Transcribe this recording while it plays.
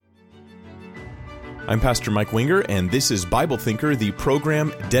I'm Pastor Mike Winger, and this is Bible Thinker, the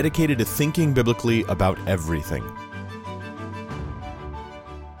program dedicated to thinking biblically about everything.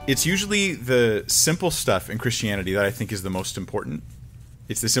 It's usually the simple stuff in Christianity that I think is the most important.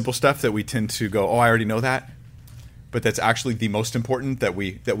 It's the simple stuff that we tend to go, oh, I already know that. But that's actually the most important, that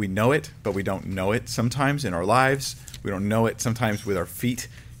we know it, but we don't know it sometimes in our lives. We don't know it sometimes with our feet,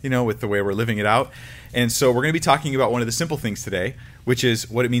 with the way we're living it out. And so we're going to be talking about one of the simple things today, which is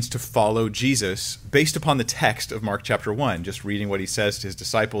what it means to follow Jesus based upon the text of Mark chapter 1, just reading what he says to his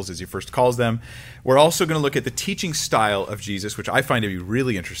disciples as he first calls them. We're also going to look at the teaching style of Jesus, which I find to be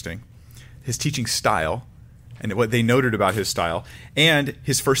really interesting, his teaching style and what they noted about his style, and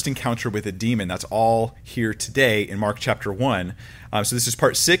his first encounter with a demon. That's all here today in Mark chapter 1. So this is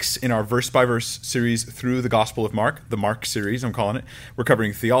part 6 in our verse-by-verse series through the Gospel of Mark, the Mark series, I'm calling it. We're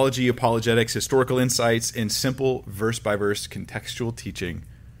covering theology, apologetics, historical insights, and simple verse-by-verse contextual teaching,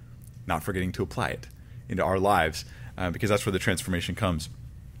 not forgetting to apply it into our lives, because that's where the transformation comes.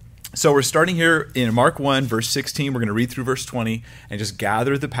 So we're starting here in Mark 1, verse 16. We're going to read through verse 20 and just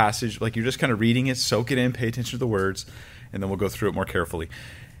gather the passage. Like you're just kind of reading it, soak it in, pay attention to the words, and then we'll go through it more carefully.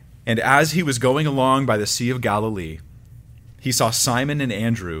 And as he was going along by the Sea of Galilee, he saw Simon and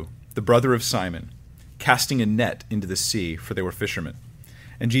Andrew, the brother of Simon, casting a net into the sea, for they were fishermen.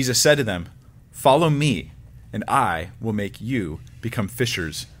 And Jesus said to them, "Follow me, and I will make you become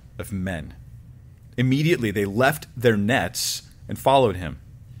fishers of men." Immediately they left their nets and followed him.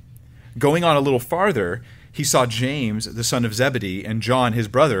 Going on a little farther, he saw James, the son of Zebedee, and John, his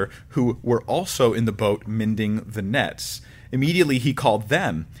brother, who were also in the boat mending the nets. Immediately he called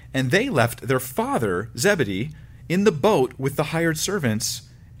them, and they left their father, Zebedee, in the boat with the hired servants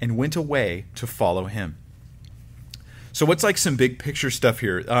and went away to follow him. So what's like some big picture stuff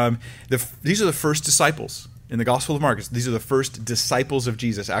here? These are the first disciples in the Gospel of Mark. These are the first disciples of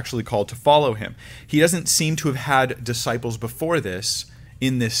Jesus actually called to follow him. He doesn't seem to have had disciples before this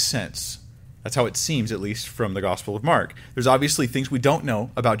in this sense. That's how it seems, at least from the Gospel of Mark. There's obviously things we don't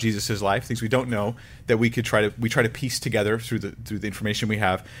know about Jesus' life, things we don't know that we try to piece together through the information we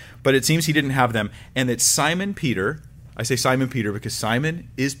have. But it seems he didn't have them, and that Simon Peter, I say Simon Peter because Simon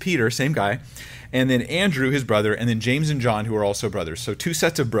is Peter, same guy, and then Andrew, his brother, and then James and John, who are also brothers. So two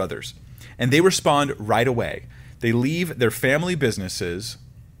sets of brothers. And they respond right away. They leave their family businesses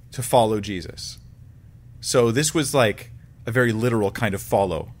to follow Jesus. So this was like a very literal kind of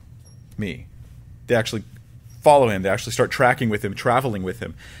follow me. They actually follow him. They actually start tracking with him, traveling with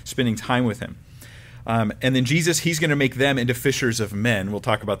him, spending time with him. And then Jesus, he's going to make them into fishers of men. We'll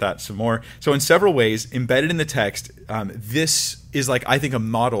talk about that some more. So in several ways, embedded in the text, this is like, I think, a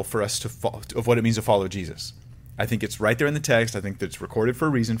model for us of what it means to follow Jesus. I think it's right there in the text. I think that it's recorded for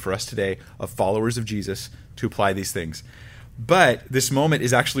a reason for us today, of followers of Jesus, to apply these things. But this moment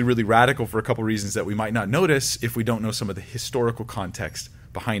is actually really radical for a couple reasons that we might not notice if we don't know some of the historical context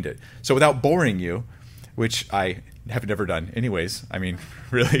behind it. So without boring you, which I have never done anyways, I mean,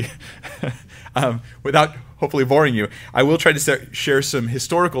 really, without hopefully boring you, I will try to share some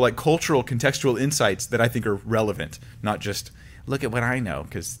historical, like cultural, contextual insights that I think are relevant, not just look at what I know,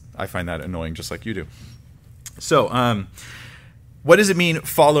 because I find that annoying just like you do. So what does it mean,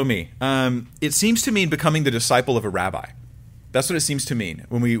 follow me? It seems to mean becoming the disciple of a rabbi. That's what it seems to mean.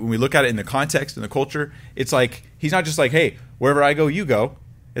 When we look at it in the context, in the culture, it's like, he's not just like, hey, wherever I go, you go.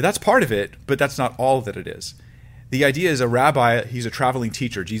 That's part of it, but that's not all that it is. The idea is a rabbi, he's a traveling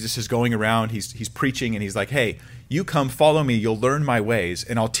teacher. Jesus is going around, he's preaching, and he's like, hey, you come follow me, you'll learn my ways,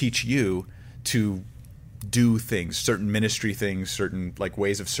 and I'll teach you to do things, certain ministry things, certain like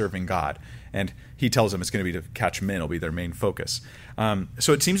ways of serving God. And he tells them it's going to be to catch men, will be their main focus.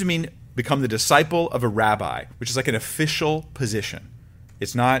 So it seems to mean become the disciple of a rabbi, which is like an official position.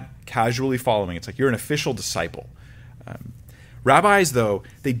 It's not casually following. It's like you're an official disciple. Rabbis, though,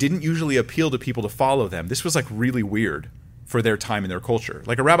 they didn't usually appeal to people to follow them. This was like really weird for their time and their culture.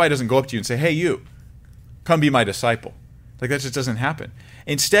 Like a rabbi doesn't go up to you and say, hey, you, come be my disciple. Like that just doesn't happen.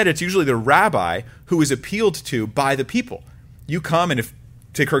 Instead, it's usually the rabbi who is appealed to by the people. You come, and if,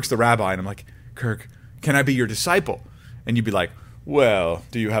 say Kirk's the rabbi, and I'm like, Kirk, can I be your disciple? And you'd be like, well,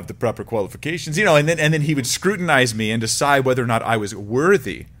 do you have the proper qualifications? And then he would scrutinize me and decide whether or not I was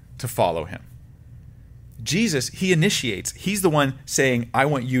worthy to follow him. Jesus, he initiates. He's the one saying, I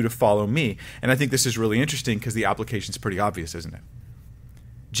want you to follow me. And I think this is really interesting because the application is pretty obvious, isn't it?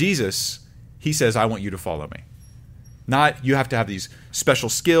 Jesus, he says, I want you to follow me. Not, you have to have these special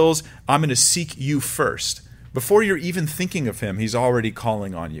skills. I'm going to seek you first. Before you're even thinking of him, he's already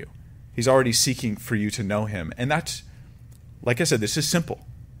calling on you. He's already seeking for you to know him. And that's, like I said, this is simple,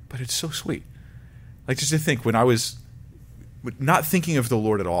 but it's so sweet. Like just to think, when I was not thinking of the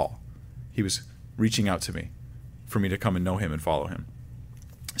Lord at all, he was reaching out to me for me to come and know him and follow him.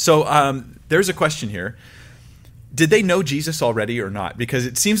 So there's a question here. Did they know Jesus already or not? Because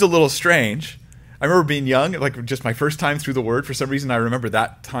it seems a little strange. I remember being young, like just my first time through the Word. For some reason, I remember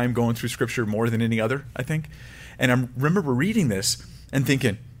that time going through Scripture more than any other, I think. And I remember reading this and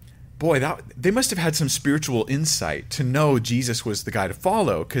thinking, boy, they must have had some spiritual insight to know Jesus was the guy to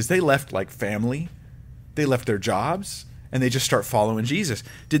follow, because they left like family, they left their jobs, and they just start following Jesus.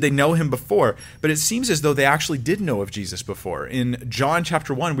 Did they know him before? But it seems as though they actually did know of Jesus before. In John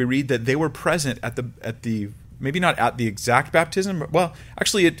chapter 1, we read that they were present at the maybe not at the exact baptism, but, well,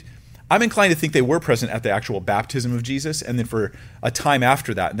 actually I'm inclined to think they were present at the actual baptism of Jesus, and then for a time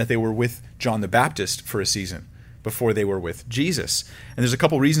after that, and that they were with John the Baptist for a season before they were with Jesus. And there's a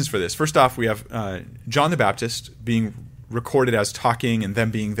couple reasons for this. First off, we have John the Baptist being recorded as talking and them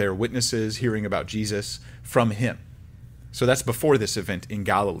being their witnesses, hearing about Jesus from him. So that's before this event in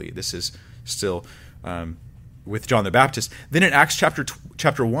Galilee. This is still with John the Baptist. Then in Acts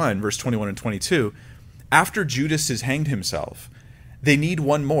chapter 1, verse 21 and 22, after Judas has hanged himself, they need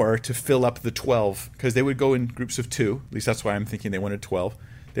one more to fill up the 12, because they would go in groups of 2. At least that's why I'm thinking they wanted 12.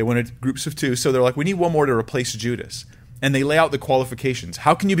 They wanted groups of 2. So they're like, we need one more to replace Judas. And they lay out the qualifications.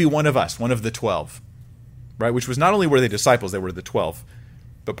 How can you be one of us, one of the 12? Right? Which was not only were they disciples, they were the 12.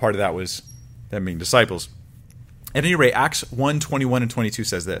 But part of that was them being disciples. At any rate, Acts 1, 21 and 22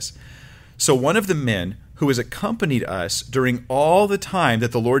 says this. So one of the men who has accompanied us during all the time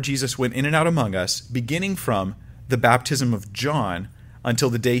that the Lord Jesus went in and out among us, beginning from the baptism of John until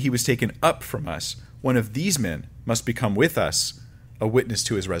the day he was taken up from us, one of these men must become with us a witness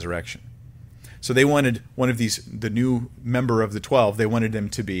to his resurrection. So they wanted one of these, the new member of the 12, they wanted him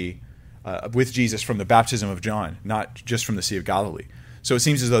to be with Jesus from the baptism of John, not just from the Sea of Galilee. So it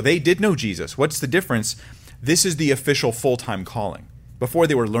seems as though they did know Jesus. What's the difference? This is the official full-time calling. Before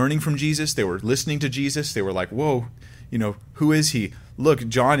they were learning from Jesus, they were listening to Jesus, they were like, whoa, who is he? Look,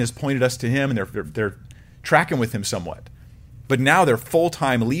 John has pointed us to him, and they're tracking with him somewhat. But now they're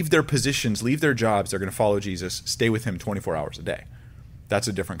full-time, leave their positions, leave their jobs, they're going to follow Jesus, stay with him 24 hours a day. That's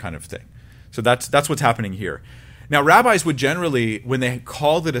a different kind of thing. So that's what's happening here. Now, rabbis would generally, when they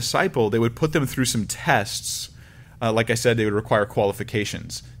call the disciple, they would put them through some tests. Like I said, they would require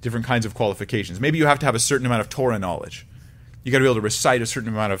qualifications, different kinds of qualifications. Maybe you have to have a certain amount of Torah knowledge. You got to be able to recite a certain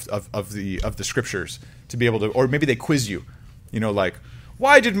amount of the scriptures to be able to, or maybe they quiz you, like,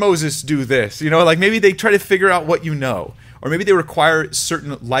 why did Moses do this? Like maybe they try to figure out what you know. Or maybe they require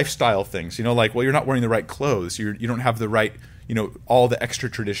certain lifestyle things, like, well, you're not wearing the right clothes. You don't have the right, all the extra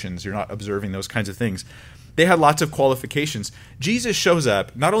traditions. You're not observing those kinds of things. They had lots of qualifications. Jesus shows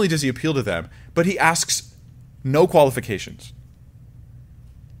up. Not only does he appeal to them, but he asks no qualifications.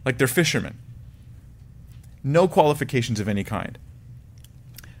 Like they're fishermen. No qualifications of any kind.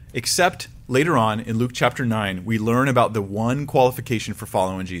 Except later on in Luke chapter 9, we learn about the one qualification for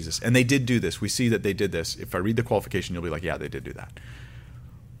following Jesus. And they did do this. We see that they did this. If I read the qualification, you'll be like, yeah, they did do that.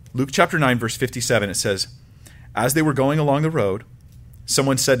 Luke chapter 9, verse 57, it says, as they were going along the road,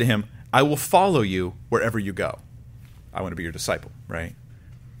 someone said to him, I will follow you wherever you go. I want to be your disciple, right?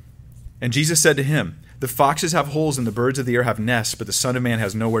 And Jesus said to him, the foxes have holes and the birds of the air have nests, but the Son of Man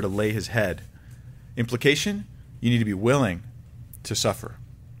has nowhere to lay his head. Implication, you need to be willing to suffer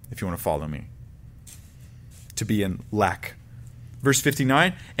if you want to follow me, to be in lack. Verse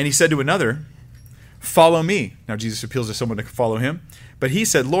 59, and he said to another, follow me. Now Jesus appeals to someone to follow him. But he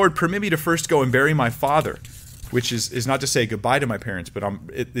said, Lord, permit me to first go and bury my father, which is not to say goodbye to my parents, but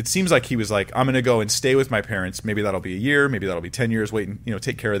it seems like he was like, I'm going to go and stay with my parents. Maybe that'll be a year, maybe that'll be 10 years, wait and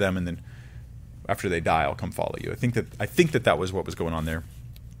take care of them, and then after they die, I'll come follow you. I think that was what was going on there.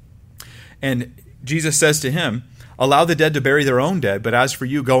 And Jesus says to him, allow the dead to bury their own dead, but as for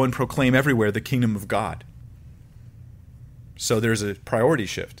you, go and proclaim everywhere the kingdom of God. So there's a priority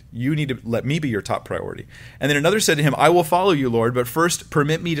shift. You need to let me be your top priority. And then another said to him, I will follow you, Lord, but first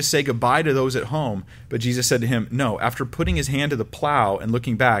permit me to say goodbye to those at home. But Jesus said to him, no, after putting his hand to the plow and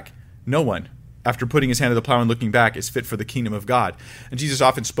looking back, no one, after putting his hand to the plow and looking back, is fit for the kingdom of God. And Jesus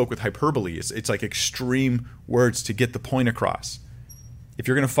often spoke with hyperbole. It's like extreme words to get the point across. If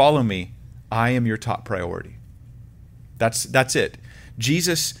you're going to follow me, I am your top priority. That's it.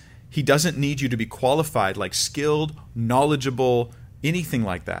 Jesus, he doesn't need you to be qualified, like skilled, knowledgeable, anything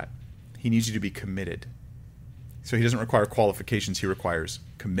like that. He needs you to be committed. So he doesn't require qualifications, he requires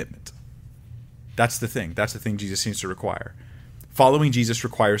commitment. That's the thing. That's the thing Jesus seems to require. Following Jesus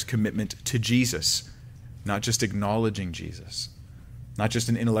requires commitment to Jesus, not just acknowledging Jesus. Not just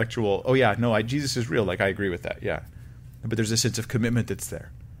an intellectual, oh yeah, no, Jesus is real, like I agree with that, yeah. But there's a sense of commitment that's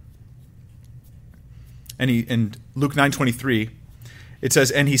there. And Luke 9:23, It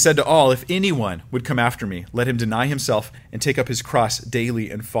says, and he said to all, if anyone would come after me, let him deny himself and take up his cross daily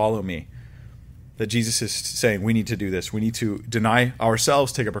and follow me. That Jesus is saying we need to do this. We need to deny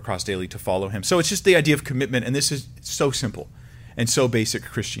ourselves, take up our cross daily to follow him. So it's just the idea of commitment, and this is so simple and so basic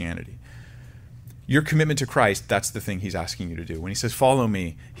Christianity. Your commitment to Christ, that's the thing he's asking you to do. When he says, follow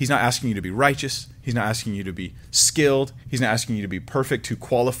me, he's not asking you to be righteous. He's not asking you to be skilled. He's not asking you to be perfect, to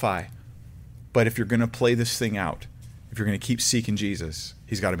qualify. But if you're going to play this thing out, if you're going to keep seeking Jesus,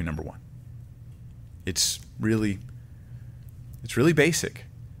 he's got to be number one. It's really basic,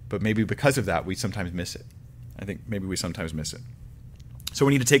 but maybe because of that, we sometimes miss it. I think maybe we sometimes miss it. So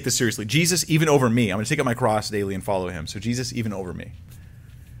we need to take this seriously. Jesus, even over me. I'm going to take up my cross daily and follow him. So Jesus, even over me.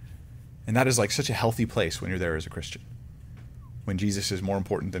 And that is like such a healthy place when you're there as a Christian. When Jesus is more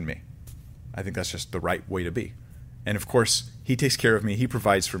important than me. I think that's just the right way to be. And of course, he takes care of me. He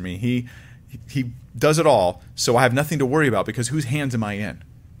provides for me. He does it all, so I have nothing to worry about, because whose hands am I in?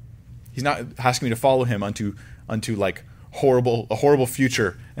 He's not asking me to follow him unto like a horrible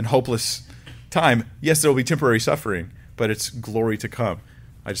future and hopeless time. Yes, there will be temporary suffering, but it's glory to come.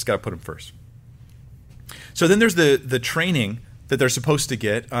 I just got to put him first. So then there's the training that they're supposed to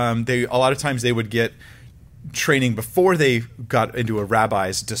get. A lot of times they would get training before they got into a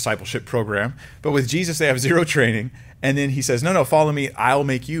rabbi's discipleship program. But with Jesus, they have zero training. And then he says, no, follow me. I'll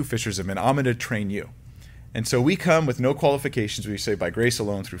make you fishers of men. I'm going to train you. And so we come with no qualifications. We say by grace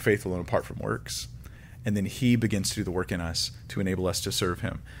alone, through faith alone, apart from works. And then he begins to do the work in us to enable us to serve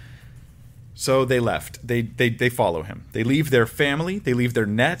him. So they left. They follow him. They leave their family. They leave their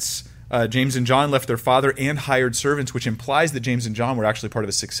nets. James and John left their father and hired servants, which implies that James and John were actually part of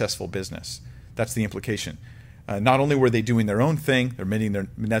a successful business. That's the implication. Not only were they doing their own thing, they're mending their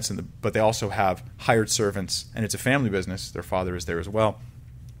nets, but they also have hired servants, and it's a family business. Their father is there as well.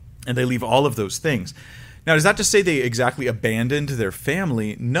 And they leave all of those things. Now, does that just say they exactly abandoned their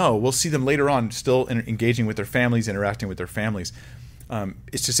family? No. We'll see them later on still engaging with their families, interacting with their families.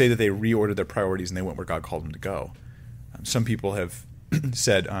 It's to say that they reordered their priorities and they went where God called them to go. Some people have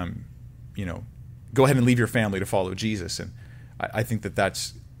said, go ahead and leave your family to follow Jesus. And I think that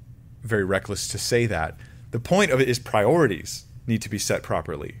that's very reckless to say that. The point of it is priorities need to be set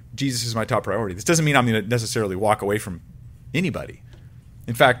properly. Jesus is my top priority. This doesn't mean I'm going to necessarily walk away from anybody.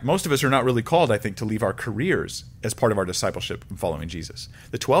 In fact, most of us are not really called, I think, to leave our careers as part of our discipleship in following Jesus.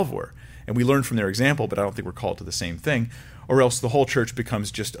 The 12 were, and we learned from their example, but I don't think we're called to the same thing, or else the whole church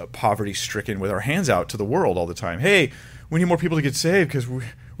becomes just poverty-stricken with our hands out to the world all the time. Hey, we need more people to get saved because we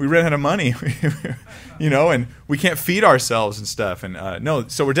ran out of money, and we can't feed ourselves and stuff. And no,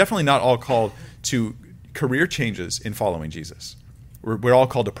 so we're definitely not all called to career changes in following Jesus. We're all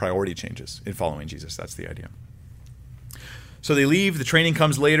called to priority changes in following Jesus. That's the idea. So they leave. The training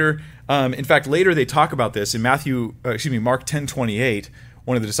comes later. In fact, later they talk about this in Mark 10:28.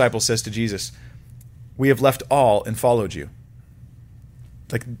 One of the disciples says to Jesus, "We have left all and followed you."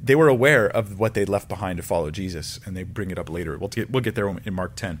 Like they were aware of what they'd left behind to follow Jesus, and they bring it up later. We'll get there in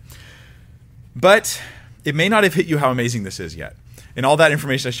Mark 10. But it may not have hit you how amazing this is yet. And all that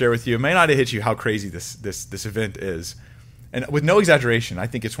information I share with you, it may not have hit you how crazy this event is. And with no exaggeration, I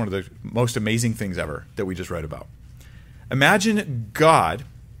think it's one of the most amazing things ever that we just read about. Imagine God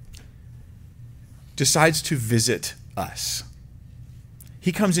decides to visit us.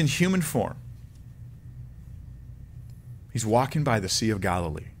 He comes in human form. He's walking by the Sea of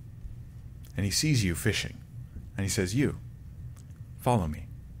Galilee, and he sees you fishing, and he says, "You, follow me."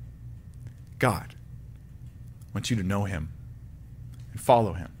 God wants you to know him and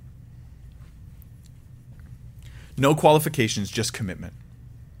follow him. No qualifications, just commitment.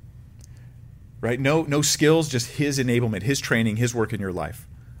 Right? No skills, just his enablement, his training, his work in your life.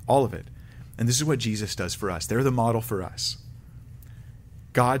 All of it. And this is what Jesus does for us. They're the model for us.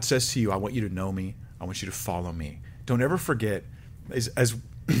 God says to you, "I want you to know me. I want you to follow me." Don't ever forget, as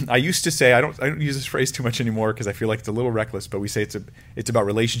I used to say, I don't use this phrase too much anymore because I feel like it's a little reckless, but we say it's about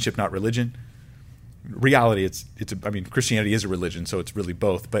relationship, not religion. Reality, Christianity is a religion, so it's really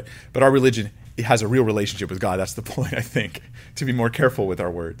both. But our religion, it has a real relationship with God. That's the point, I think, to be more careful with our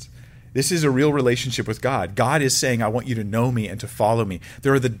words. This is a real relationship with God. God is saying, "I want you to know me and to follow me."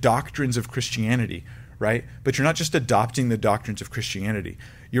 There are the doctrines of Christianity, right? But you're not just adopting the doctrines of Christianity.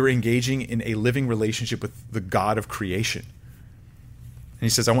 You're engaging in a living relationship with the God of creation. And he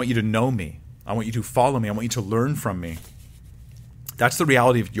says, "I want you to know me. I want you to follow me. I want you to learn from me." That's the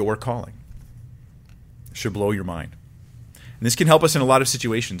reality of your calling. It should blow your mind. And this can help us in a lot of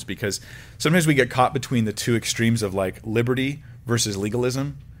situations because sometimes we get caught between the two extremes of like liberty versus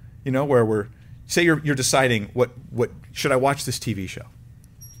legalism, where you're deciding what should I watch this TV show?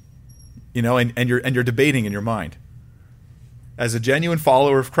 And you're debating in your mind. as a genuine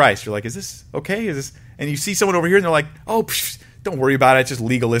follower of Christ, you're like, is this okay? Is this? And you see someone over here and they're like, oh, don't worry about it. It's just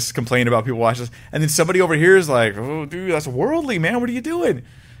legalists complain about people watching this. And then somebody over here is like, oh, dude, that's worldly, man. What are you doing?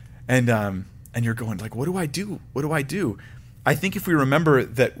 And you're going like, what do I do? What do I do? I think if we remember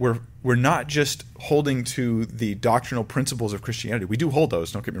that we're not just holding to the doctrinal principles of Christianity. We do hold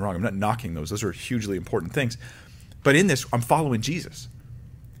those. Don't get me wrong. I'm not knocking those. Those are hugely important things. But in this, I'm following Jesus.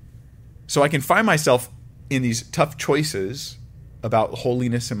 So I can find myself in these tough choices about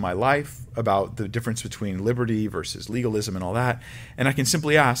holiness in my life, about the difference between liberty versus legalism and all that. And I can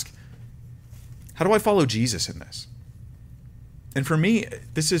simply ask, how do I follow Jesus in this? And for me,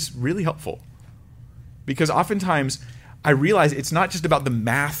 this is really helpful. Because oftentimes I realize it's not just about the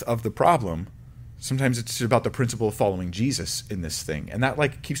math of the problem. Sometimes it's just about the principle of following Jesus in this thing. And that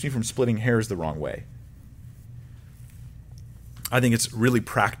like keeps me from splitting hairs the wrong way. I think it's really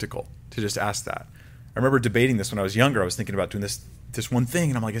practical to just ask that. I remember debating this when I was younger. I was thinking about doing this one thing,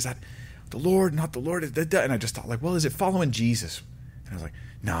 and I'm like, is that the Lord, not the Lord? And I just thought, like, well, is it following Jesus? And I was like,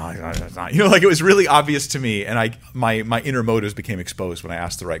 no, it's not. Like it was really obvious to me, and my inner motives became exposed when I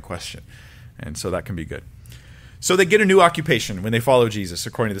asked the right question. And so that can be good. So they get a new occupation when they follow Jesus,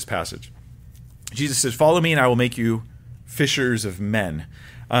 according to this passage. Jesus says, follow me, and I will make you fishers of men.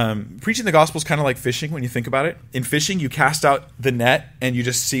 Preaching the gospel is kind of like fishing when you think about it. In fishing, you cast out the net, and you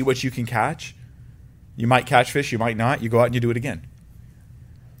just see what you can catch. You might catch fish, you might not. You go out and you do it again.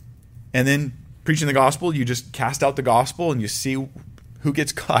 And then preaching the gospel, you just cast out the gospel and you see who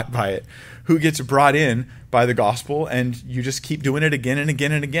gets caught by it, who gets brought in by the gospel, and you just keep doing it again and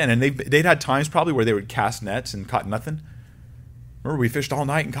again and again. And they'd had times probably where they would cast nets and caught nothing. Remember, we fished all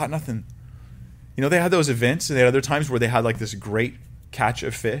night and caught nothing. They had those events, and they had other times where they had like this great catch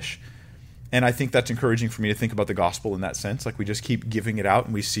of fish. And I think that's encouraging for me to think about the gospel in that sense. Like we just keep giving it out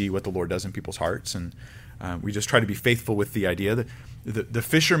and we see what the Lord does in people's hearts. And we just try to be faithful with the idea that the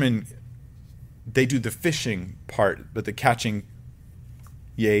fishermen, they do the fishing part, but the catching,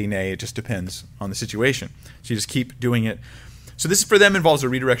 yay, nay, it just depends on the situation. So you just keep doing it. So this for them involves a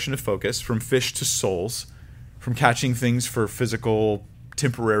redirection of focus from fish to souls, from catching things for physical,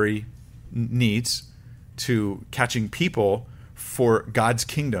 temporary needs to catching people for God's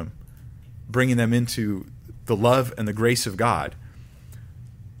kingdom, bringing them into the love and the grace of God.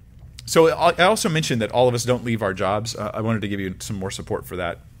 So I also mentioned that all of us don't leave our jobs. I wanted to give you some more support for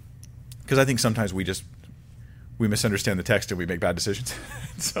that, because I think sometimes we misunderstand the text and we make bad decisions.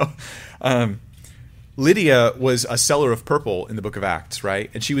 So Lydia was a seller of purple in the book of Acts, right?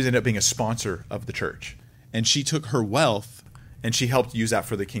 And she ended up being a sponsor of the church. And she took her wealth and she helped use that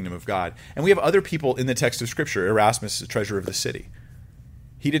for the kingdom of God. And we have other people in the text of Scripture. Erasmus, the treasurer of the city.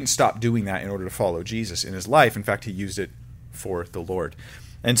 He didn't stop doing that in order to follow Jesus in his life. In fact, he used it for the Lord.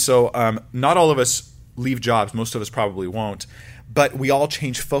 And so not all of us leave jobs. Most of us probably won't. But we all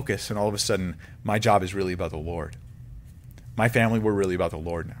change focus, and all of a sudden, my job is really about the Lord. My family, we're really about the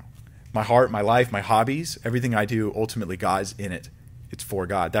Lord now. My heart, my life, my hobbies, everything I do, ultimately God's in it. It's for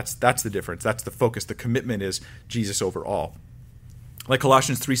God. That's the difference. That's the focus. The commitment is Jesus over all. Like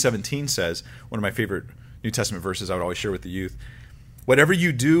Colossians 3:17 says, one of my favorite New Testament verses I would always share with the youth, whatever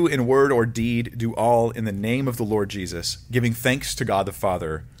you do in word or deed, do all in the name of the Lord Jesus, giving thanks to God the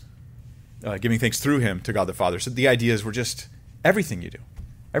Father, giving thanks through him to God the Father. So the idea is we're just, everything you do.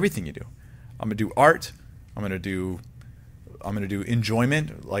 I'm going to do art. I'm going to do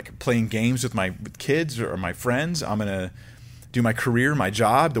enjoyment, like playing games with my kids or my friends. I'm going to do my career, my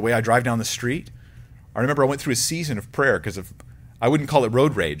job, the way I drive down the street. I remember I went through a season of prayer because I wouldn't call it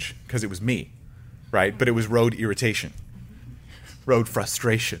road rage because it was me, right? But it was road irritation, road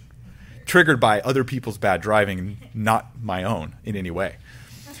frustration, triggered by other people's bad driving, not my own in any way.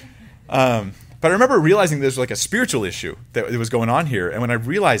 But I remember realizing there's like a spiritual issue that was going on here. And when I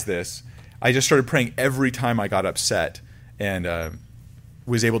realized this, I just started praying every time I got upset and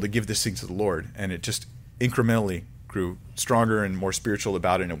was able to give this thing to the Lord. And it just incrementally grew stronger and more spiritual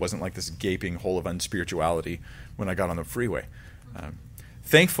about it. And it wasn't like this gaping hole of unspirituality when I got on the freeway.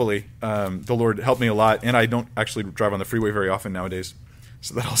 Thankfully, the Lord helped me a lot. And I don't actually drive on the freeway very often nowadays.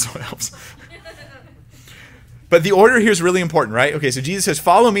 So that also helps. But the order here is really important, right? Okay, so Jesus says,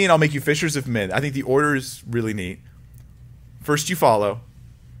 follow me and I'll make you fishers of men. I think the order is really neat. First you follow,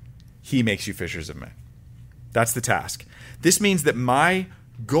 he makes you fishers of men. That's the task. This means that my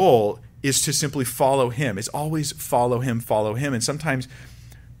goal is to simply follow him. It's always follow him. And sometimes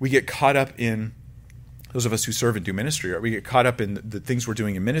we get caught up in, those of us who serve and do ministry, right? We get caught up in the things we're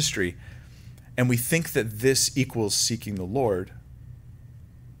doing in ministry, and we think that this equals seeking the Lord,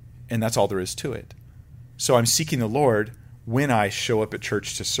 and that's all there is to it. So I'm seeking the Lord when I show up at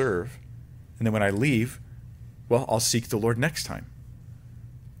church to serve. And then when I leave, well, I'll seek the Lord next time.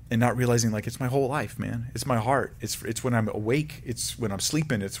 And not realizing like it's my whole life, man. It's my heart. It's when I'm awake. It's when I'm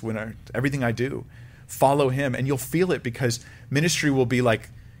sleeping. It's when everything I do. Follow him, and you'll feel it, because ministry will be like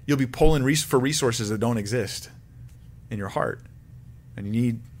you'll be pulling for resources that don't exist in your heart. And you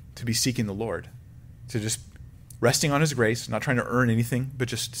need to be seeking the Lord, to just resting on his grace, not trying to earn anything, but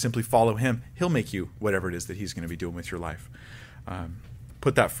just simply follow him. He'll make you whatever it is that he's going to be doing with your life.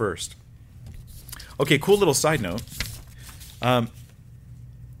 Put that first. Okay, cool little side note.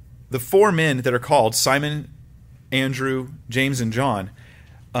 The 4 men that are called, Simon, Andrew, James, and John,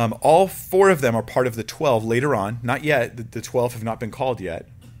 all 4 of them are part of the 12 later on. Not yet. The 12 have not been called yet.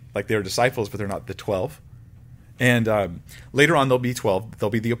 Like, they're disciples, but they're not the 12. And later on, they'll be 12. They'll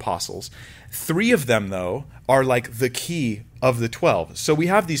be the apostles. 3 of them, though, are like the key of the 12. So we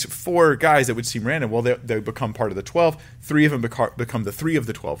have these 4 guys that would seem random. Well, they become part of the 12. 3 of them become the 3 of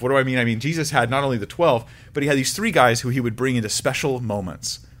the 12. What do I mean? I mean, Jesus had not only the 12, but he had these 3 guys who he would bring into special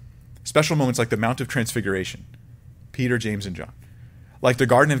moments. Special moments like the Mount of Transfiguration. Peter, James, and John. Like the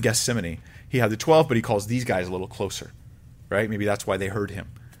Garden of Gethsemane. He had the 12, but he calls these guys a little closer. Right? Maybe that's why they heard him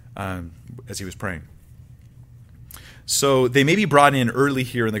as he was praying. So they may be brought in early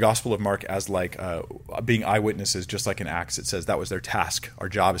here in the Gospel of Mark as like being eyewitnesses, just like in Acts. It says that was their task. Our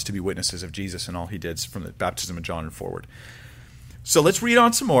job is to be witnesses of Jesus and all he did from the baptism of John and forward. So let's read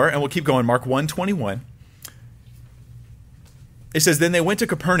on some more, and we'll keep going. Mark 1:21. It says, then they went to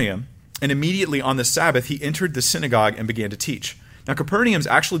Capernaum, and immediately on the Sabbath he entered the synagogue and began to teach. Now Capernaum is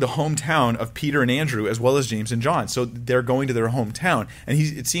actually the hometown of Peter and Andrew, as well as James and John. So they're going to their hometown, and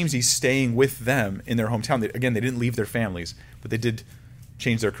it seems he's staying with them in their hometown. Again, they didn't leave their families, but they did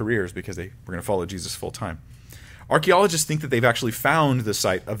change their careers because they were going to follow Jesus full time. Archaeologists think that they've actually found the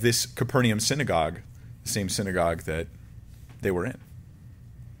site of this Capernaum synagogue, the same synagogue that they were in.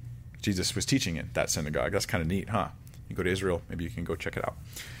 Jesus was teaching in that synagogue. That's kind of neat, huh? You go to Israel, maybe you can go check it out.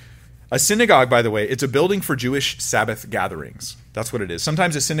 A synagogue, by the way, it's a building for Jewish Sabbath gatherings. That's what it is.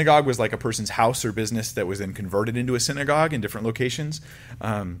 Sometimes a synagogue was like a person's house or business that was then converted into a synagogue in different locations.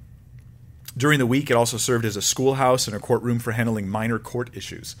 During the week, it also served as a schoolhouse and a courtroom for handling minor court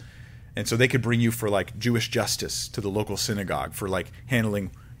issues. And so they could bring you for like Jewish justice to the local synagogue for like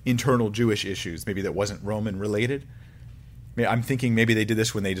handling internal Jewish issues, maybe that wasn't Roman related. I'm thinking maybe they did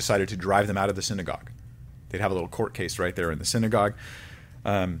this when they decided to drive them out of the synagogue. They'd have a little court case right there in the synagogue.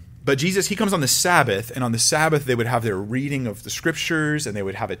 But Jesus, he comes on the Sabbath, and on the Sabbath they would have their reading of the scriptures, and they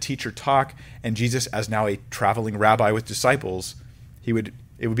would have a teacher talk. And Jesus, as now a traveling rabbi with disciples, it would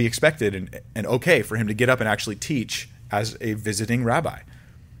be expected and okay for him to get up and actually teach as a visiting rabbi.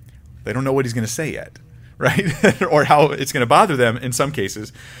 They don't know what he's going to say yet, right? Or how it's going to bother them in some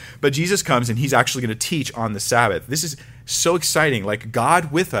cases. But Jesus comes, and he's actually going to teach on the Sabbath. This is so exciting, like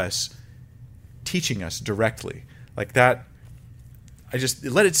God with us, teaching us directly like that. I just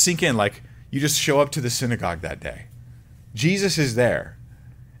let it sink in. Like you just show up to the synagogue that day. Jesus is there,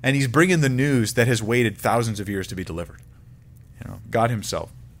 and he's bringing the news that has waited thousands of years to be delivered. God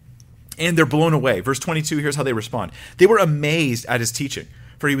himself. And they're blown away. Verse 22, here's how they respond. They were amazed at his teaching,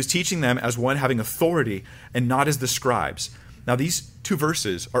 for he was teaching them as one having authority and not as the scribes. Now these 2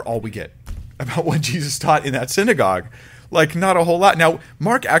 verses are all we get about what Jesus taught in that synagogue. Like, not a whole lot. Now,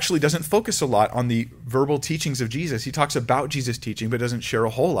 Mark actually doesn't focus a lot on the verbal teachings of Jesus. He talks about Jesus' teaching, but doesn't share a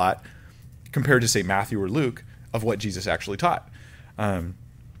whole lot compared to, say, Matthew or Luke of what Jesus actually taught.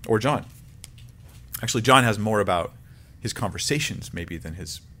 Or John. Actually, John has more about his conversations, maybe, than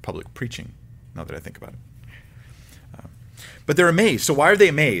his public preaching, now that I think about it. But they're amazed. So why are they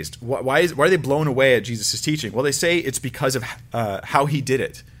amazed? Why are they blown away at Jesus' teaching? Well, they say it's because of how he did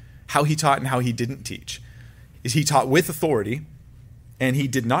it, how he taught and how he didn't teach. Is he taught with authority, and he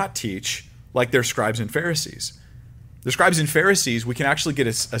did not teach like their scribes and Pharisees. The scribes and Pharisees, we can actually get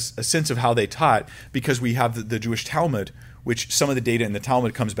a sense of how they taught because we have the Jewish Talmud, which some of the data in the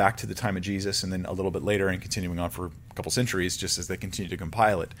Talmud comes back to the time of Jesus and then a little bit later and continuing on for a couple centuries just as they continue to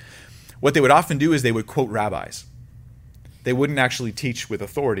compile it. What they would often do is they would quote rabbis. They wouldn't actually teach with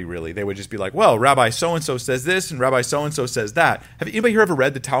authority, really. They would just be like, well, Rabbi so-and-so says this and Rabbi so-and-so says that. Have anybody here ever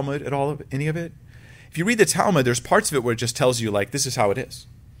read the Talmud at all, any of it? If you read the Talmud, there's parts of it where it just tells you, like, this is how it is.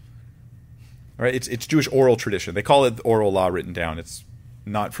 All right? It's Jewish oral tradition. They call it the oral law written down. It's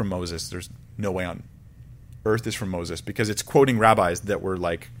not from Moses. There's no way on earth is from Moses because it's quoting rabbis that were,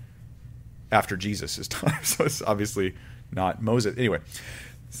 like, after Jesus' time. So it's obviously not Moses. Anyway,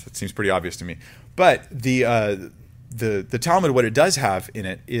 it seems pretty obvious to me. But the Talmud, what it does have in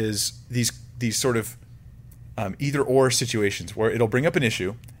it is these sort of either-or situations where it'll bring up an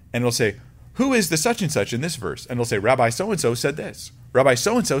issue and it'll say, who is the such and such in this verse? And it'll say, Rabbi so-and-so said this. Rabbi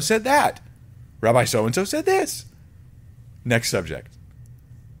so-and-so said that. Rabbi so-and-so said this. Next subject.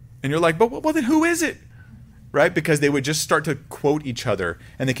 And you're like, but well, then who is it? Right? Because they would just start to quote each other,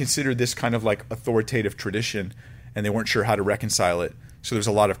 and they considered this kind of like authoritative tradition, and they weren't sure how to reconcile it. So there's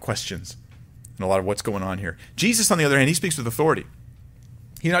a lot of questions and a lot of what's going on here. Jesus, on the other hand, he speaks with authority.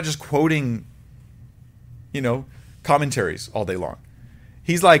 He's not just quoting, commentaries all day long.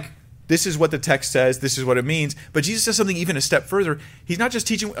 He's like, this is what the text says, this is what it means. But Jesus does something even a step further. He's not just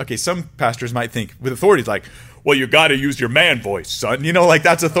teaching. Okay, some pastors might think with authority, like, well, you got to use your man voice, son. Like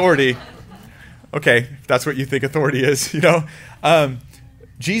that's authority. Okay, if that's what you think authority is,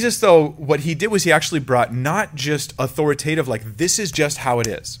 Jesus, though, what he did was he actually brought not just authoritative, like this is just how it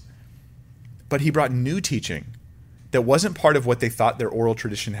is, but he brought new teaching that wasn't part of what they thought their oral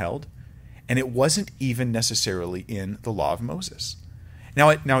tradition held, and it wasn't even necessarily in the law of Moses. Now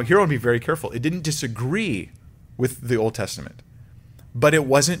here I want to be very careful. It didn't disagree with the Old Testament, but it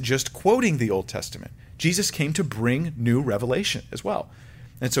wasn't just quoting the Old Testament. Jesus came to bring new revelation as well.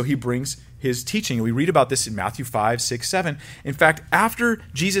 And so he brings his teaching. And we read about this in Matthew 5, 6, 7. In fact, after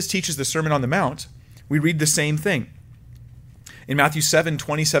Jesus teaches the Sermon on the Mount, we read the same thing. In Matthew 7,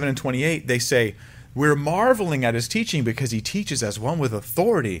 27 and 28, they say, we're marveling at his teaching because he teaches as one with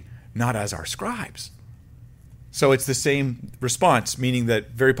authority, not as our scribes. So it's the same response, meaning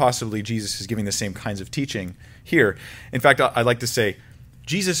that very possibly Jesus is giving the same kinds of teaching here. In fact, I like to say,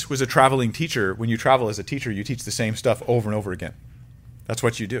 Jesus was a traveling teacher. When you travel as a teacher, you teach the same stuff over and over again. That's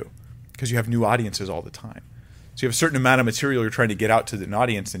what you do, because you have new audiences all the time. So you have a certain amount of material you're trying to get out to an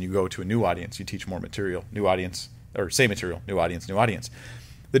audience, and you go to a new audience. You teach more material, new audience, or same material, new audience, new audience.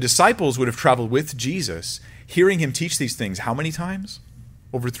 The disciples would have traveled with Jesus, hearing him teach these things how many times?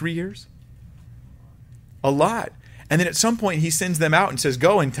 Over 3 years? A lot. And then at some point he sends them out and says,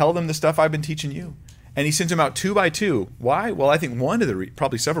 go and tell them the stuff I've been teaching you. And he sends them out 2 by 2. Why? Well, I think one of the,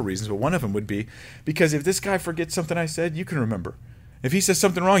 probably several reasons, but one of them would be because if this guy forgets something I said, you can remember. If he says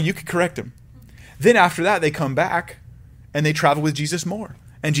something wrong, you can correct him. Then after that, they come back and they travel with Jesus more.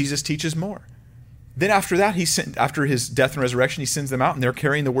 And Jesus teaches more. Then after that, after his death and resurrection, he sends them out and they're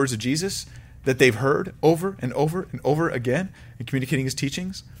carrying the words of Jesus that they've heard over and over and over again and communicating his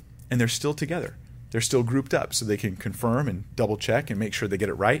teachings. And they're still together. They're still grouped up so they can confirm and double check and make sure they get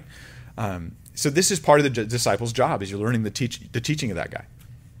it right. So this is part of the disciples' job, is you're learning the teaching of that guy.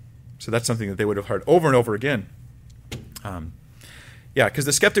 So that's something that they would have heard over and over again. Because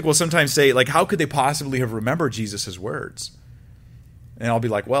the skeptic will sometimes say, like, how could they possibly have remembered Jesus' words? And I'll be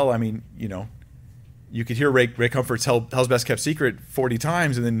like, well, I mean, you could hear Ray Comfort's Hell's Best Kept Secret 40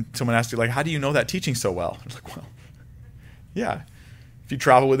 times, and then someone asks you, like, how do you know that teaching so well? I'm like, well, yeah. If you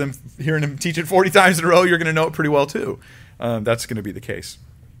travel with him, hearing him teach it 40 times in a row, you're going to know it pretty well too. That's going to be the case.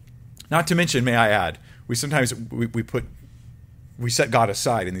 Not to mention, may I add, we sometimes set God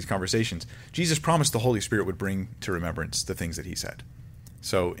aside in these conversations. Jesus promised the Holy Spirit would bring to remembrance the things that he said.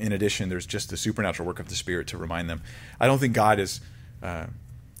 So in addition, there's just the supernatural work of the Spirit to remind them. I don't think God is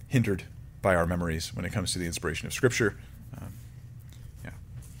hindered by our memories when it comes to the inspiration of Scripture.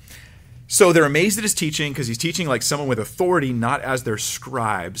 So they're amazed at his teaching because he's teaching like someone with authority, not as their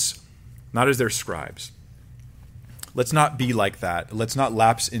scribes. Not as their scribes. Let's not be like that. Let's not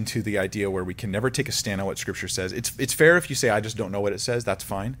lapse into the idea where we can never take a stand on what Scripture says. It's fair if you say, I just don't know what it says. That's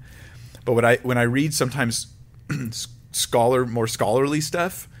fine. But when I read sometimes more scholarly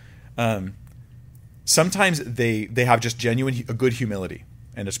stuff, sometimes they have just a good humility,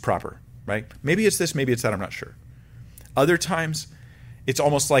 and it's proper, right? Maybe it's this, maybe it's that, I'm not sure. Other times, it's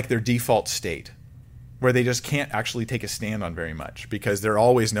almost like their default state, where they just can't actually take a stand on very much because they're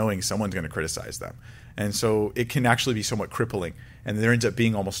always knowing someone's going to criticize them. And so it can actually be somewhat crippling, and there ends up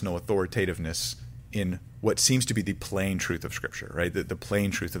being almost no authoritativeness in what seems to be the plain truth of Scripture, right? The plain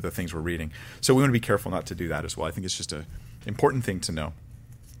truth of the things we're reading. So we want to be careful not to do that as well. I think it's just an important thing to know.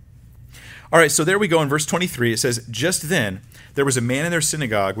 All right, so there we go in verse 23. It says, just then there was a man in their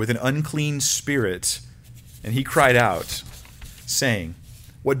synagogue with an unclean spirit, and he cried out, saying,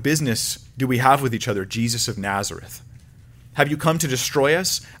 what business do we have with each other, Jesus of Nazareth? Have you come to destroy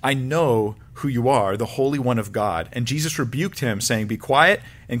us? I know who you are, the Holy One of God. And Jesus rebuked him, saying, be quiet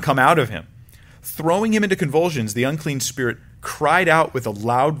and come out of him. Throwing him into convulsions, the unclean spirit cried out with a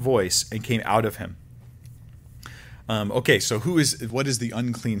loud voice and came out of him. Okay, so what is the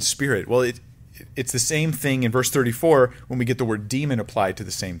unclean spirit? Well, it's the same thing in verse 34 when we get the word demon applied to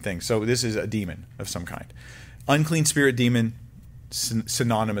the same thing. So this is a demon of some kind. Unclean spirit, demon,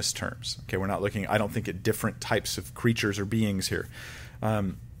 synonymous terms. Okay, we're not looking, I don't think, at different types of creatures or beings here.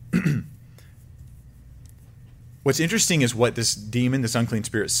 What's interesting is what this demon, this unclean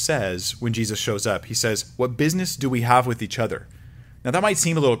spirit, says when Jesus shows up. He says, what business do we have with each other? Now that might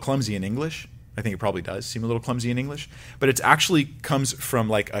seem a little clumsy in English, I think it probably does seem a little clumsy in English, but it actually comes from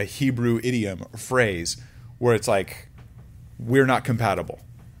like a Hebrew idiom or phrase where it's like, we're not compatible.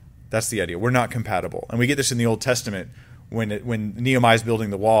 That's the idea. We're not compatible. And we get this in the Old Testament when Nehemiah's building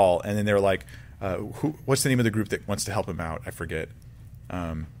the wall, and then they're like, what's the name of the group that wants to help him out? I forget.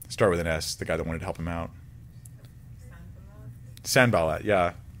 Start with an S, the guy that wanted to help him out. Sanballat,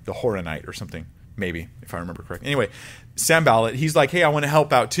 yeah. The Horonite or something, maybe, if I remember correctly. Anyway, Sanballat, he's like, hey, I want to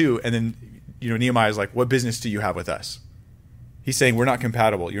help out too. And then, Nehemiah's like, what business do you have with us? He's saying, we're not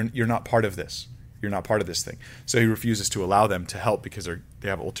compatible. You're not part of this. You're not part of this thing. So he refuses to allow them to help because they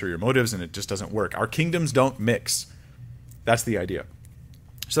have ulterior motives and it just doesn't work. Our kingdoms don't mix. That's the idea.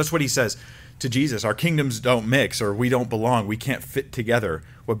 So that's what he says to Jesus. Our kingdoms don't mix, or we don't belong. We can't fit together.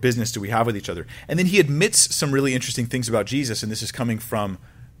 What business do we have with each other? And then he admits some really interesting things about Jesus, and this is coming from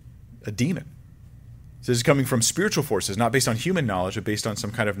a demon. So this is coming from spiritual forces, not based on human knowledge, but based on some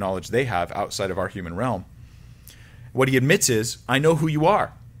kind of knowledge they have outside of our human realm. What he admits is, I know who you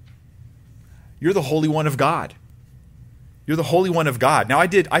are. You're the Holy One of God. You're the Holy One of God. Now,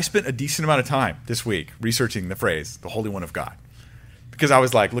 I spent a decent amount of time this week researching the phrase, the Holy One of God, because I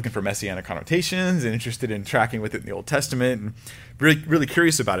was like looking for messianic connotations and interested in tracking with it in the Old Testament and really, really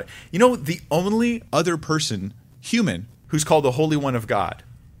curious about it. The only other person, human, who's called the Holy One of God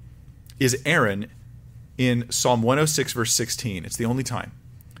is Aaron in Psalm 106, verse 16. It's the only time.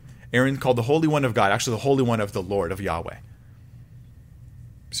 Aaron called the Holy One of God, actually the Holy One of the Lord, of Yahweh.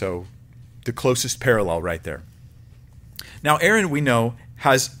 So the closest parallel right there. Now, Aaron, we know,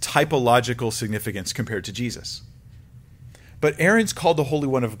 has typological significance compared to Jesus. But Aaron's called the Holy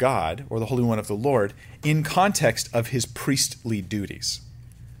One of God, or the Holy One of the Lord, in context of his priestly duties.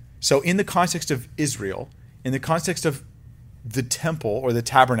 So in the context of Israel, in the context of the temple or the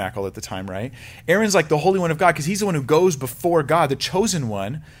tabernacle at the time, right? Aaron's like the Holy One of God because he's the one who goes before God, the chosen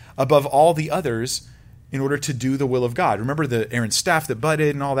one, above all the others in order to do the will of God. Remember the Aaron's staff that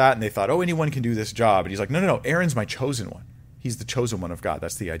budded and all that, and they thought, oh, anyone can do this job. And he's like, no, Aaron's my chosen one. He's the chosen one of God.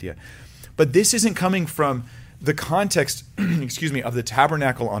 That's the idea. But this isn't coming from the context, of the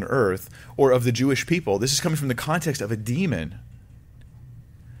tabernacle on earth or of the Jewish people. This is coming from the context of a demon.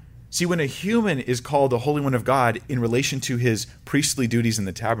 See, when a human is called the Holy One of God in relation to his priestly duties in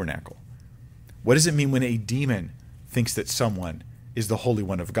the tabernacle, what does it mean when a demon thinks that someone is the Holy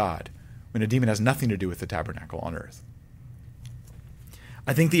One of God, when a demon has nothing to do with the tabernacle on earth?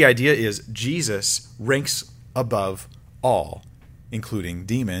 I think the idea is Jesus ranks above all, including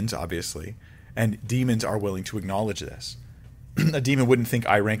demons, obviously, and demons are willing to acknowledge this. A demon wouldn't think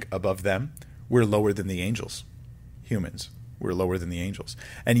I rank above them. We're lower than the angels, humans. We're lower than the angels.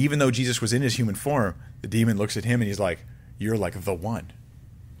 And even though Jesus was in his human form, the demon looks at him and he's like, you're like the one.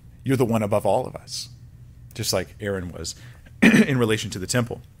 You're the one above all of us. Just like Aaron was in relation to the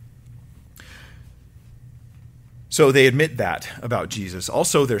temple. So they admit that about Jesus.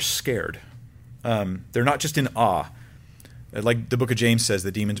 Also, they're scared. They're not just in awe. Like the book of James says,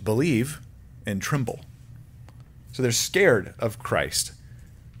 the demons believe and tremble. So they're scared of Christ.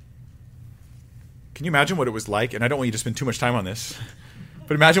 Can you imagine what it was like? And I don't want you to spend too much time on this,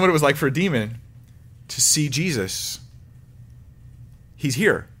 but imagine what it was like for a demon to see Jesus. He's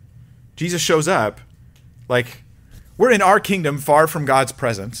here. Jesus shows up. Like, we're in our kingdom far from God's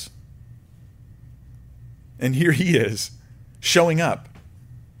presence. And here he is, showing up.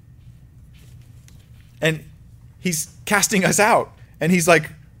 And he's casting us out. And he's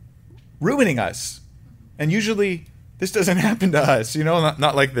like ruining us. And usually this doesn't happen to us,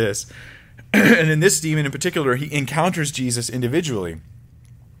 not like this. And in this demon in particular, he encounters Jesus individually.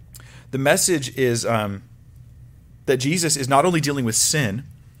 The message is that Jesus is not only dealing with sin,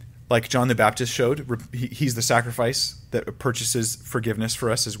 like John the Baptist showed. He's the sacrifice that purchases forgiveness for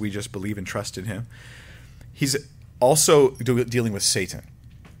us as we just believe and trust in him. He's also dealing with Satan.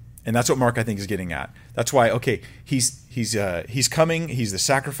 And that's what Mark, I think, is getting at. That's why, he's coming, he's the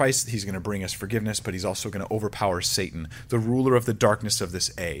sacrifice, he's going to bring us forgiveness, but he's also going to overpower Satan, the ruler of the darkness of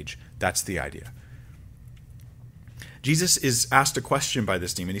this age. That's the idea. Jesus is asked a question by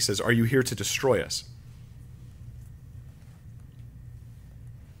this demon. He says, are you here to destroy us?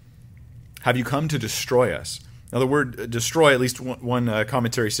 Have you come to destroy us? Now, the word destroy, at least one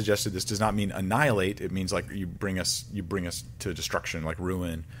commentary suggested this does not mean annihilate. It means like you bring us to destruction, like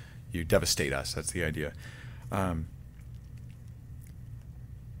ruin. You devastate us. That's the idea.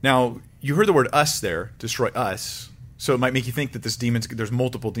 Now, you heard the word us there, destroy us. So it might make you think that there's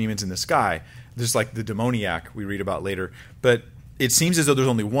multiple demons in the sky. There's like the demoniac we read about later. But it seems as though there's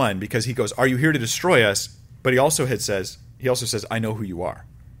only one, because he goes, are you here to destroy us? But he also says, I know who you are.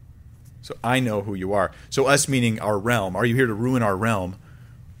 So I know who you are. So us meaning our realm. Are you here to ruin our realm?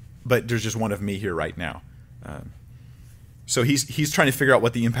 but there's just one of me here right now. So he's trying to figure out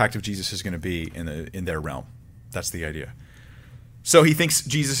what the impact of Jesus is going to be in their realm. That's the idea. So he thinks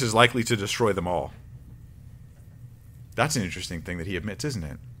Jesus is likely to destroy them all. That's an interesting thing that he admits, isn't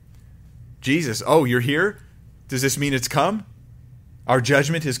it? Jesus, oh, you're here? Does this mean it's come? Our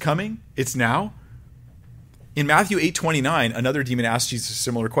judgment is coming? It's now? In Matthew 8:29, another demon asks Jesus a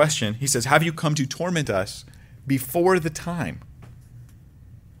similar question. He says, have you come to torment us before the time?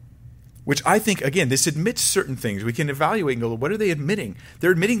 Which I think, again, this admits certain things. We can evaluate and go, what are they admitting?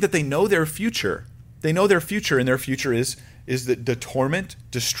 They're admitting that they know their future. They know their future, and their future is the torment,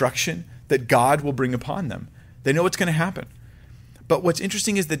 destruction that God will bring upon them. They know what's going to happen. But what's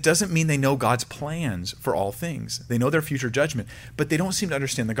interesting is that doesn't mean they know God's plans for all things. They know their future judgment, but they don't seem to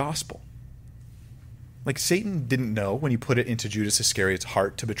understand the gospel. Like Satan didn't know when he put it into Judas Iscariot's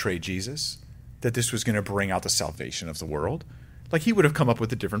heart to betray Jesus that this was going to bring out the salvation of the world. Like he would have come up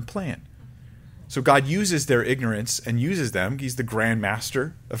with a different plan. So God uses their ignorance and uses them. He's the grand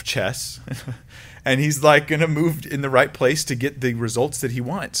master of chess. And he's like going to move in the right place to get the results that he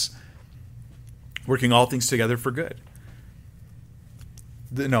wants. Working all things together for good.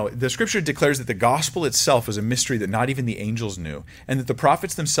 The scripture declares that the gospel itself was a mystery that not even the angels knew. And that the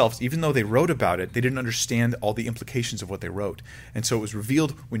prophets themselves, even though they wrote about it, they didn't understand all the implications of what they wrote. And so it was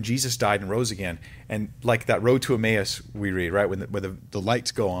revealed when Jesus died and rose again. And like that road to Emmaus we read, right, when the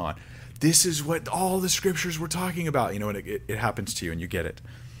lights go on. This is what all the scriptures were talking about, and it happens to you and you get it.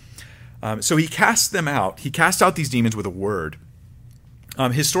 So he casts them out. He casts out these demons with a word.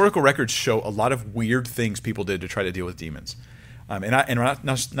 Historical records show a lot of weird things people did to try to deal with demons. And we're not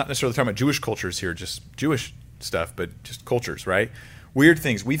necessarily talking about Jewish cultures here, just Jewish stuff, but just cultures, right? Weird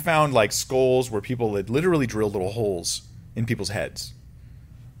things. We found like skulls where people had literally drilled little holes in people's heads.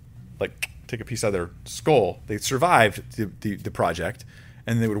 Like take a piece out of their skull. They survived the project,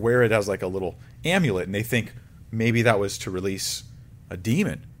 and they would wear it as like a little amulet, and they think maybe that was to release a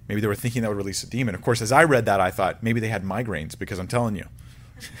demon. Maybe they were thinking that would release a demon. Of course, as I read that, I thought maybe they had migraines, because I'm telling you.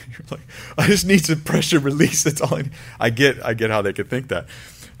 You're like, I just need some pressure release. That's all I get how they could think that.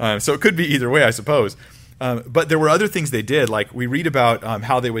 So it could be either way, I suppose. But there were other things they did. Like we read about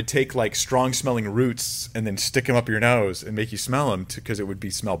how they would take like strong smelling roots and then stick them up your nose and make you smell them because it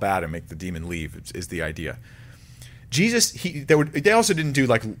would smell bad and make the demon leave is the idea. Jesus, they also didn't do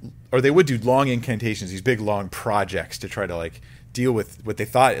they would do long incantations, these big long projects to try to like deal with what they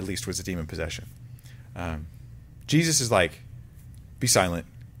thought at least was a demon possession. Jesus is like, be silent,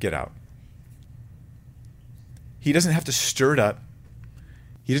 get out. He doesn't have to stir it up.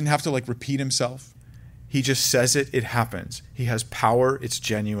 He doesn't have to like repeat himself. He just says it, it happens. He has power, it's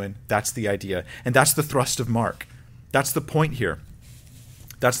genuine. That's the idea. And that's the thrust of Mark. That's the point here.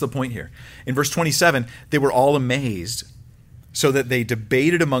 In verse 27, they were all amazed, so that they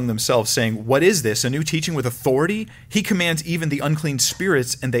debated among themselves, saying, what is this, a new teaching with authority? He commands even the unclean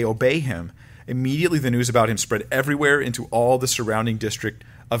spirits, and they obey him. Immediately the news about him spread everywhere into all the surrounding district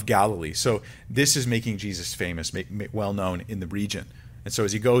of Galilee. So this is making Jesus famous, well known in the region. And so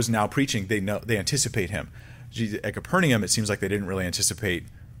as he goes now preaching, they anticipate him. At Capernaum, it seems like they didn't really anticipate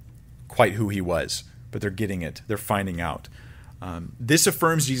quite who he was, but they're getting it. They're finding out. This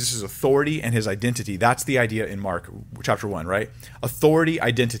affirms Jesus' authority and his identity. That's the idea in Mark chapter 1, right? Authority,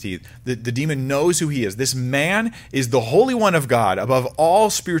 identity. The demon knows who he is. This man is the Holy One of God above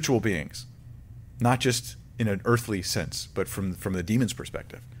all spiritual beings. Not just in an earthly sense, but from the demon's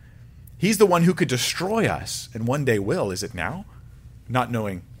perspective. He's the one who could destroy us, and one day will. Is it now? Not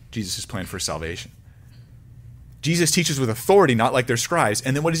knowing Jesus' plan for salvation. Jesus teaches with authority, not like their scribes.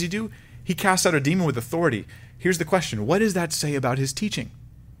 And then what does he do? He casts out a demon with authority. Here's the question. What does that say about his teaching?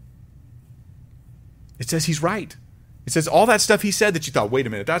 It says he's right. It says all that stuff he said that you thought, wait a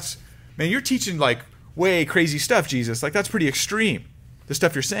minute, you're teaching like way crazy stuff, Jesus. Like that's pretty extreme, the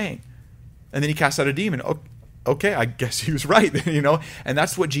stuff you're saying. And then he casts out a demon. Okay, I guess he was right, And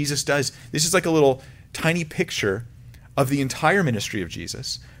that's what Jesus does. This is like a little tiny picture of the entire ministry of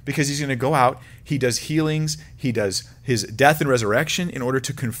Jesus, because he's going to go out, he does healings, he does his death and resurrection in order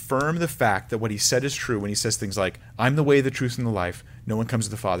to confirm the fact that what he said is true when he says things like, I'm the way, the truth, and the life. No one comes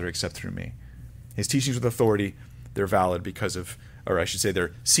to the Father except through me. His teachings with authority, they're valid because of, or I should say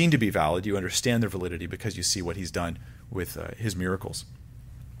they're seen to be valid. You understand their validity because you see what he's done with his miracles,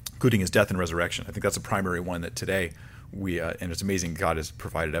 including his death and resurrection. I think that's a primary one that today and it's amazing God has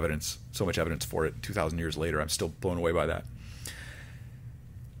provided evidence, so much evidence for it 2,000 years later. I'm still blown away by that.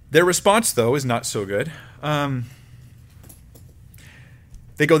 Their response, though, is not so good. They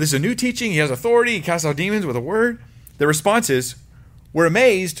go, this is a new teaching. He has authority. He casts out demons with a word. Their response is, we're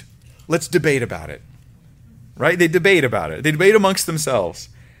amazed. Let's debate about it. Right? They debate about it. They debate amongst themselves.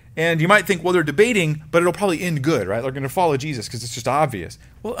 And you might think, well, they're debating, but it'll probably end good, right? They're going to follow Jesus because it's just obvious.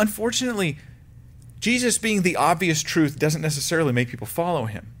 Well, unfortunately, Jesus being the obvious truth doesn't necessarily make people follow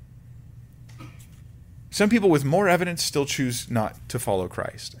him. Some people with more evidence still choose not to follow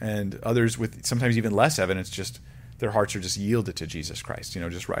Christ, and others with sometimes even less evidence, just their hearts are just yielded to Jesus Christ,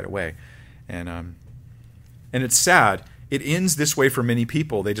 just right away. And it's sad. It ends this way for many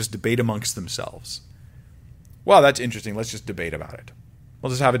people. They just debate amongst themselves. Wow, that's interesting. Let's just debate about it. We'll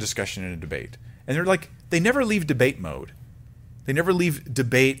just have a discussion and a debate. And they're like, they never leave debate mode. They never leave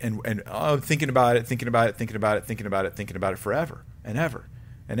debate and thinking about it forever and ever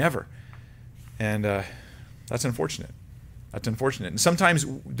and ever. And that's unfortunate. That's unfortunate. And sometimes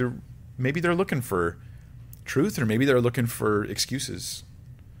maybe they're looking for truth, or maybe they're looking for excuses.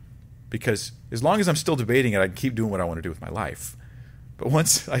 Because as long as I'm still debating it, I can keep doing what I want to do with my life. But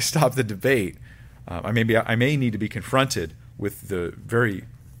once I stop the debate, I may need to be confronted with the very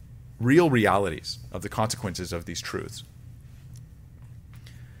real realities of the consequences of these truths.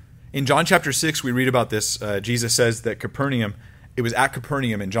 In John chapter 6, we read about this. Jesus says that it was at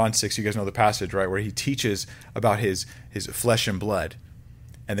Capernaum in John 6, you guys know the passage, right, where he teaches about his flesh and blood.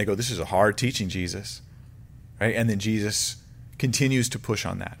 And they go, this is a hard teaching, Jesus. Right? And then Jesus continues to push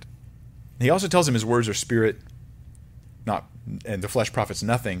on that. He also tells him his words are spirit, and the flesh profits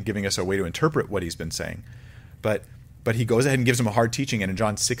nothing, giving us a way to interpret what he's been saying. But he goes ahead and gives him a hard teaching, and in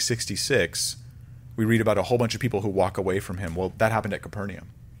John 6:66, we read about a whole bunch of people who walk away from him. Well, that happened at Capernaum.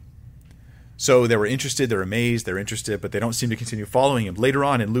 So they were interested, they're amazed, they're interested, but they don't seem to continue following him. Later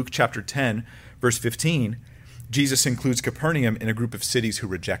on in Luke chapter 10, verse 15, Jesus includes Capernaum in a group of cities who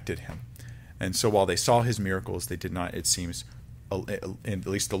rejected him. And so while they saw his miracles, they did not, it seems, at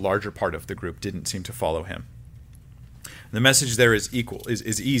least the larger part of the group didn't seem to follow him. The message there is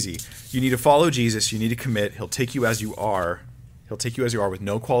easy. You need to follow Jesus. You need to commit. He'll take you as you are. He'll take you as you are with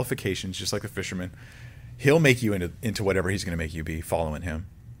no qualifications, just like the fisherman. He'll make you into whatever he's going to make you be, following him.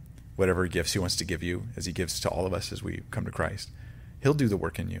 Whatever gifts he wants to give you, as he gives to all of us as we come to Christ. He'll do the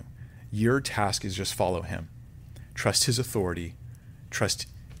work in you. Your task is just follow him. Trust his authority. Trust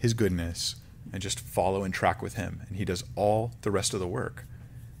his goodness. And just follow and track with him. And he does all the rest of the work.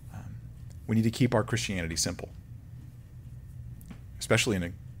 We need to keep our Christianity simple.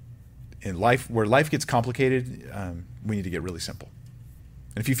 Especially in life, where life gets complicated, we need to get really simple.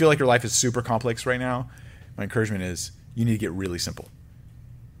 And if you feel like your life is super complex right now, my encouragement is you need to get really simple.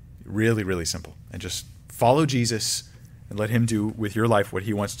 Really, really simple. And just follow Jesus and let him do with your life what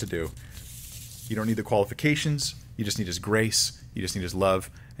he wants to do. You don't need the qualifications. You just need his grace. You just need his love.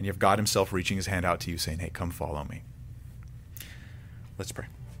 And you have God himself reaching his hand out to you saying, hey, come follow me. Let's pray.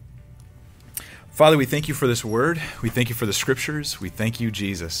 Father, we thank you for this word. We thank you for the scriptures. We thank you,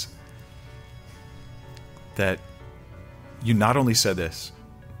 Jesus, that you not only said this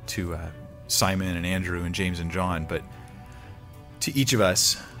to Simon and Andrew and James and John, but to each of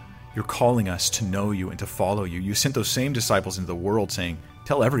us, you're calling us to know you and to follow you. You sent those same disciples into the world saying,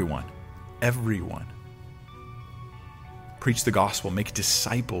 tell everyone. Preach the gospel, make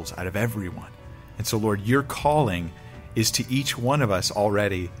disciples out of everyone. And so, Lord, your calling is to each one of us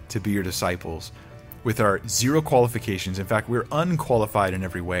already to be your disciples with our zero qualifications. In fact, we're unqualified in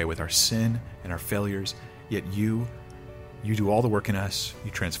every way with our sin and our failures, yet you do all the work in us.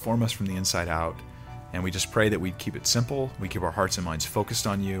 You transform us from the inside out. And we just pray that we'd keep it simple, we keep our hearts and minds focused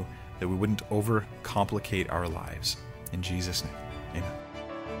on you, that we wouldn't overcomplicate our lives. In Jesus' name, amen.